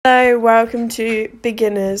Hello, welcome to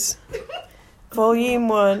Beginners, Volume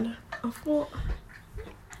 1. Of what?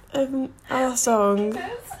 Our song.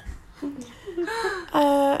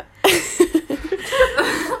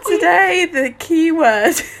 Today, the key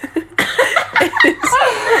word is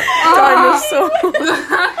dinosaur.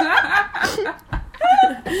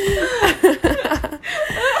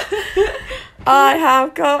 I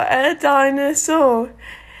have got a dinosaur.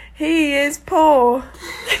 He is poor.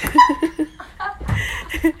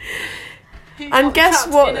 And guess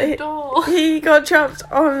what? He got trapped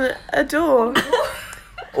on a door.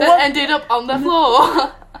 That ended up on the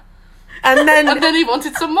floor. And then he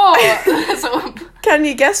wanted some more. So, can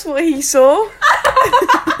you guess what he saw?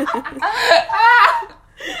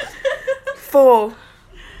 4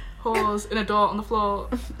 Horse in a door on the floor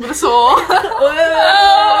with a saw.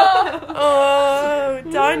 Oh,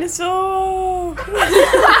 dinosaur.